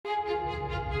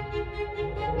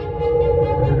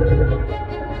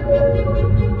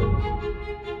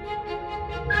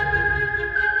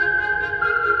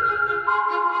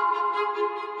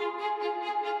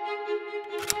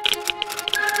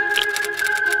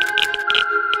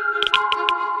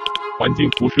环境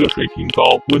辐射水平高，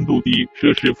温度低，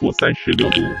摄氏-36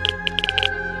度。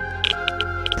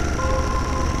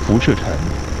辐射尘、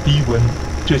低温，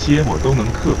这些我都能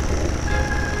克服。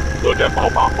核战爆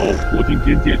发后，国境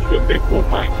边界全被破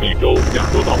坏，美洲、亚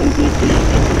洲到欧洲所有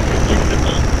生物全灭绝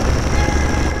了。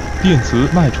电磁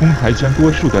脉冲还将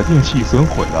多数的电器损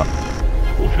毁了。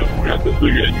辐射污染跟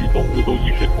对人与动物都一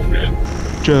视同仁。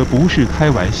这不是开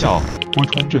玩笑，我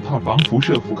穿这套防辐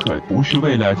射服可不是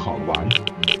为了好玩。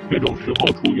这种时候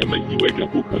出远门意味着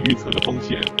不可预测的风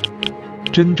险。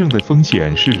真正的风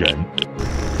险是人，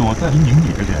躲在阴影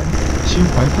里的人，心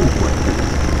怀不轨。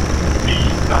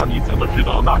那你怎么知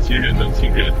道那些人能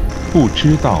信任？不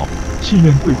知道，信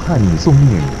任会害你送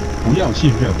命，不要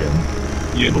信任人。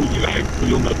一路以来，所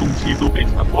用的东西都被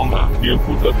抢光了，连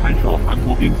负责看守韩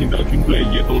国边境的军队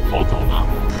也都逃走了。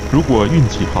如果运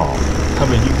气好，他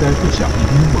们应该不想一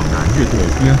边猛男越过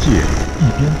边界，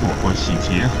一边躲过洗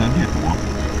劫和掠夺。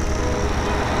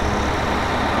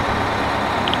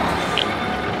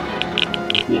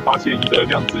我发现一个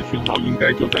量子讯号，应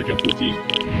该就在这附近。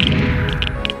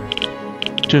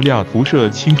这辆辐射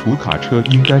清除卡车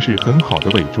应该是很好的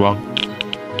伪装。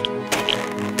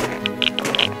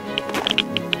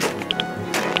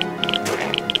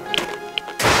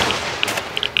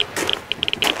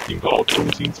警告：中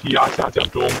心气压下降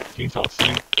中，请小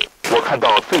心。我看到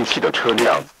废弃的车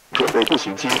辆，准备步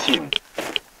行接近。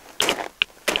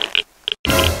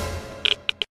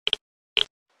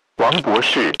王博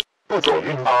士，不走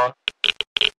运吗？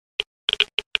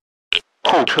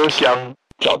后车厢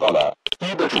找到了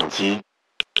1的主机。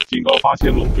警告：发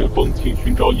现龙卷风，请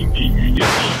寻找隐蔽与掩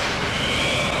蔽。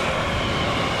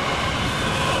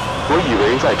我以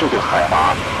为在这个海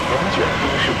拔，龙卷风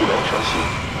是不能成型。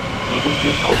河中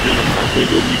间导致冷淡水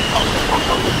流异常，常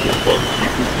常龙卷风急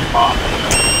速激发。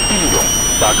利用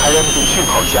打开 MD 讯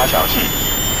号加强器。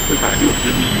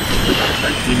460米、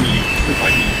430米、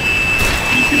400米。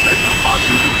你现在想发出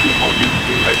的信号也已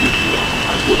经来不及了。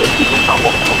韩国的自动大网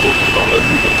早都收到了日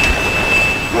本。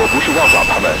我不是要找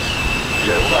他们，人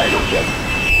外有人，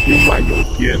天外有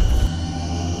天。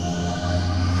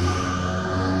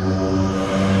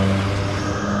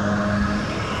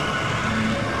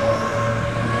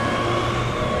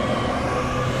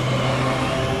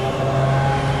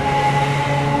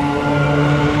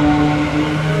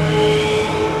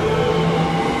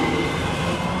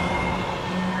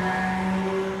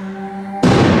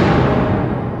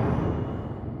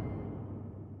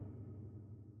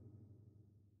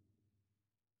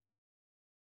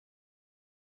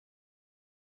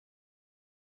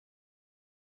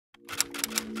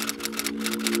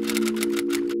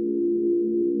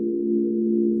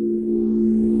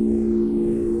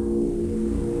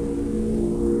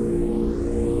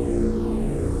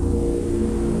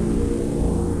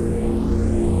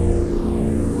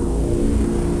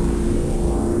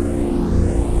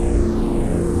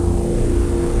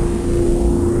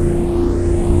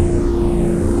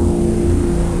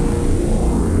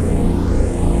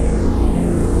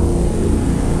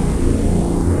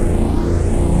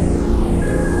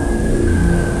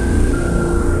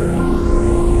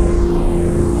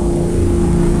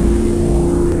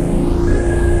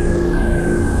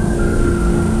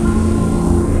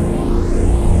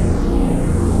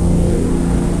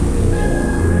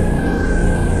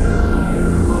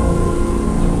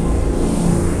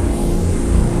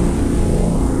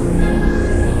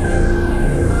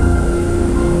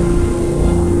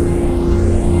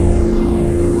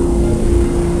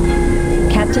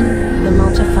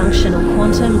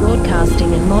Quantum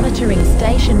broadcasting and monitoring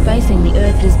station facing the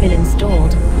Earth has been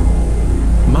installed.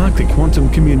 Mark the quantum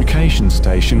communication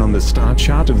station on the star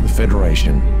chart of the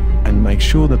Federation, and make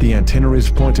sure that the antenna is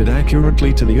pointed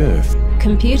accurately to the Earth.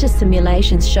 Computer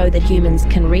simulations show that humans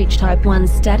can reach Type 1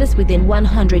 status within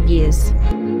 100 years.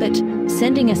 But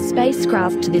sending a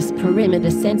spacecraft to this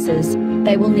perimeter sensors,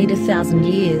 they will need 1,000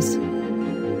 years.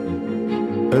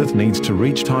 Earth needs to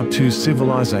reach Type 2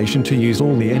 civilization to use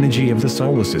all the energy of the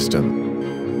solar system.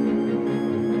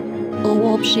 Or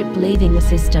warp ship leaving the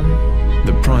system.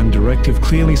 The Prime Directive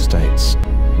clearly states,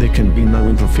 there can be no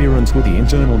interference with the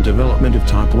internal development of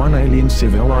Type 1 alien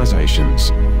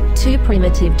civilizations. Too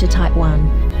primitive to Type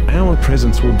 1. Our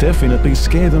presence will definitely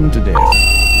scare them to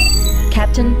death.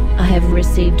 Captain, I have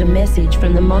received a message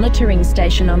from the monitoring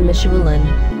station on摩須倫.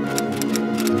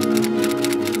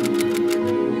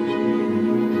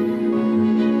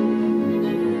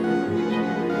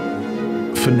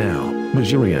 For now,摩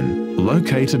須倫,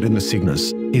 located in the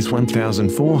Cygnus, is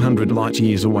 1,400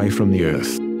 light-years away from the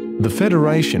Earth. The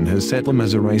Federation has set them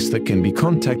as a race that can be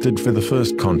contacted for the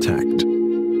first contact.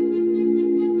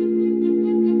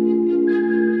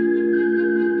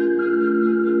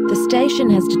 station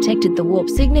has detected the warp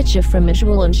signature from Mo須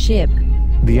倫ship.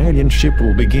 The alien ship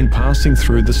will begin passing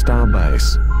through the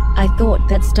starbase. I thought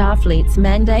that Starfleet's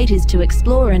mandate is to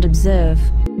explore and observe,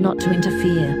 not to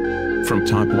interfere. From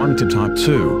Type 1 to Type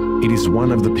 2, it is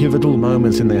one of the pivotal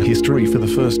moments in their history for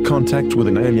the first contact with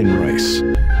an alien race.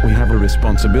 We have a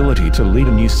responsibility to lead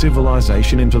a new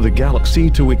civilization into the galaxy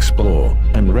to explore,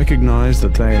 and recognize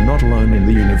that they are not alone in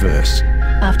the universe.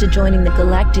 After joining the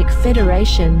Galactic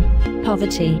Federation,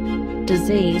 poverty,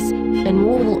 disease, and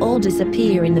war will all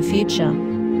disappear in the future.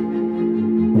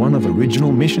 One of the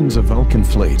original missions of Vulcan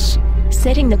fleets.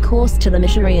 Setting the course to the Mo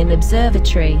須倫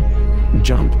Observatory.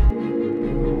 Jump.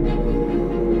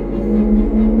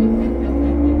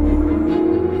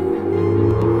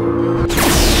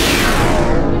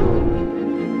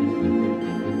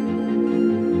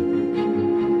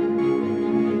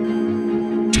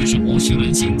这是摩须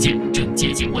伦星舰正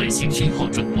接近外星讯号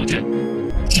转播站。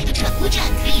这个转播站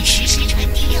可以实时传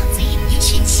递量子引力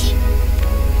讯息。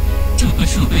这个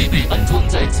设备被安装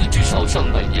在此至少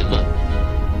上百年了。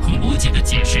和逻辑的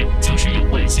解释就是有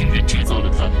外星人制造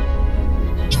了它，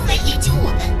用来研究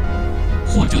我们，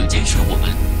或者监视我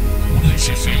们。无论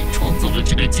是谁创造了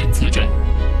这个监测站，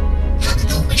他们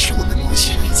都会是我们摩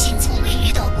须伦星从未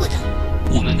遇到过的。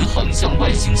我们的航向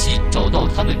外星系找到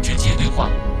他们直接对话。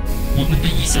我们的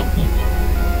一小步，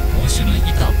摩须伦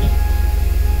一大步。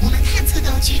我们探测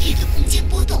到剧烈的空间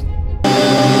波动。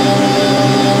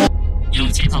有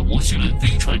其他摩须伦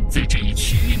飞船在这一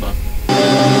区域吗？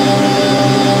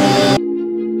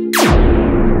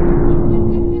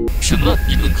什么？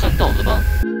你们看到了吗？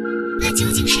那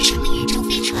究竟是什么宇宙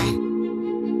飞船？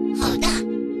好大！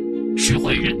是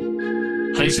坏人，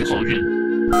还是好人？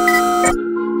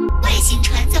外星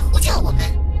船在呼叫我们。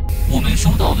我们收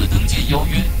到了登舰邀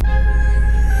约。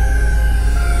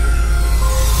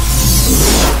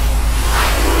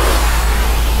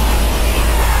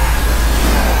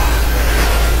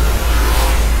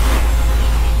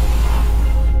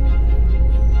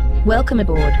Welcome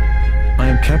aboard. I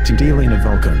am Captain Delina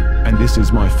Vulcan, and this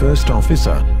is my first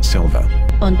officer, Selva.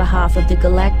 On behalf of the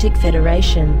Galactic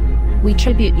Federation, we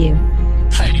tribute you.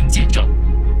 泰林舰长，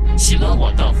希拉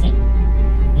瓦大副，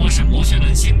我是摩须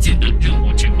伦星舰的任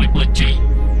务指挥官 J，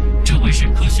 这位是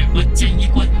科学官检疫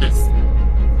官 S，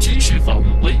 军事法务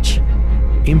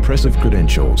H。Impressive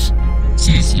credentials.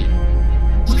 谢谢。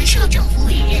我们受政府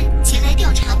委任前来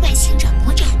调查外星转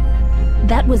播站。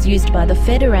That was used by the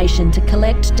Federation to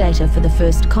collect data for the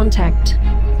first contact.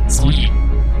 所以，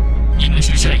你们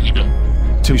是善意的。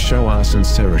To show our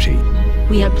sincerity.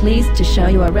 We are pleased to show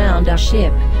you around our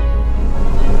ship.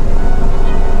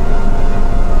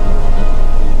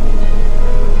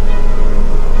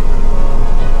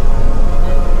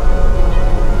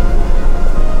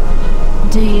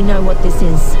 Do you know what this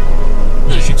is?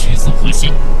 那是曲速核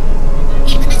心。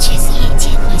你们的曲速引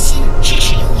擎核心是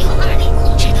使用由二类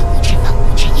控制的物质反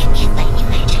物质页面反应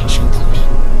来产生动力。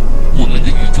我们的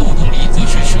宇宙动力则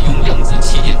是使用量子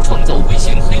气焰创造卫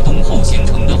星黑洞后形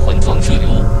成的环状射流。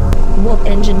Warp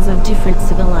engines of different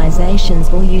civilizations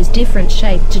will use different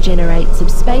shape to generate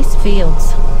subspace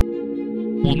fields.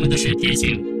 我们的是铁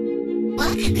型，瓦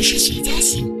肯的是雪茄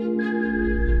型。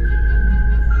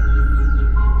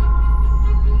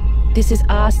This is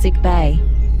our sick bay.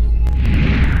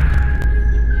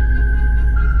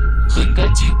 很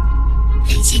干净，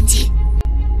很先进。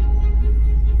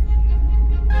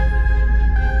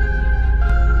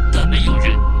但没有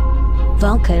人。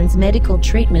Vulcan's medical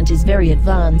treatment is very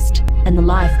advanced, and the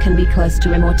life can be close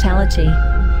to immortality.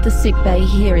 The sick bay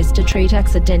here is to treat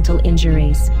accidental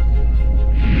injuries.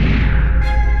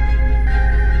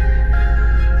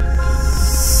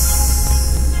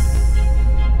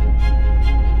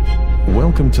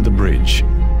 Welcome to the bridge.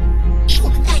 以我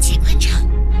们大气宽敞。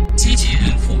机器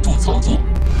人辅助操作。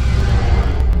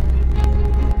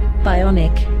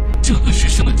Bionic. 这个是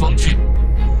什么装置？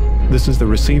 This is the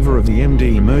receiver of the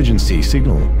MD emergency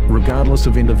signal, regardless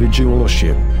of individual or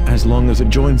ship, as long as it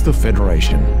joins the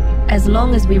Federation. As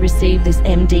long as we receive this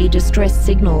MD distress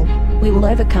signal, we will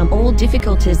overcome all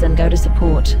difficulties and go to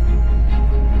support.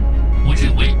 我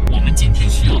认为我们今天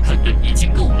需要看的已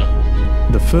经够了。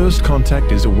The first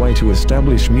contact is a way to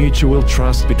establish mutual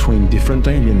trust between different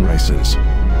alien races.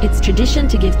 It's tradition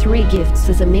to give 3 gifts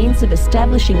as a means of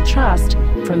establishing trust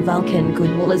from Vulcan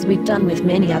goodwill, as we've done with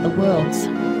many other worlds.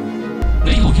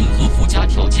 没有任何附加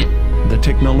条件。 The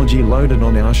technology loaded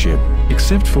on our ship,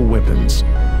 except for weapons.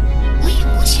 我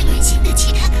与摩须伦星的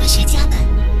其他科学家们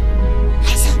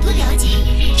还想多了解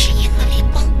与认识银河联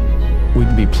邦。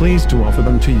We'd be pleased to offer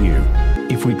them to you.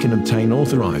 If we can obtain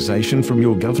authorization from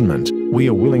your government, we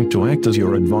are willing to act as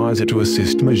your advisor to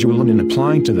assist Mo須倫in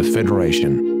applying to the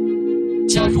Federation.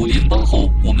 加入联邦后，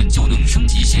我们就能升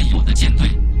级现有的舰队。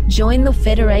Join the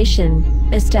Federation,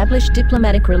 establish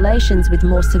diplomatic relations with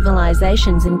more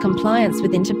civilizations in compliance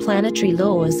with interplanetary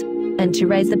laws, and to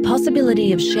raise the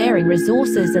possibility of sharing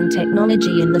resources and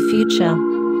technology in the future.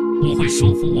 我会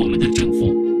说服我们的政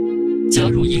府，加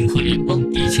入银河联邦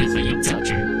的确很有价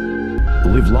值。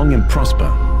Live long and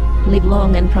prosper. Live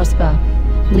long and prosper.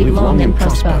 Live long and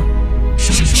prosper.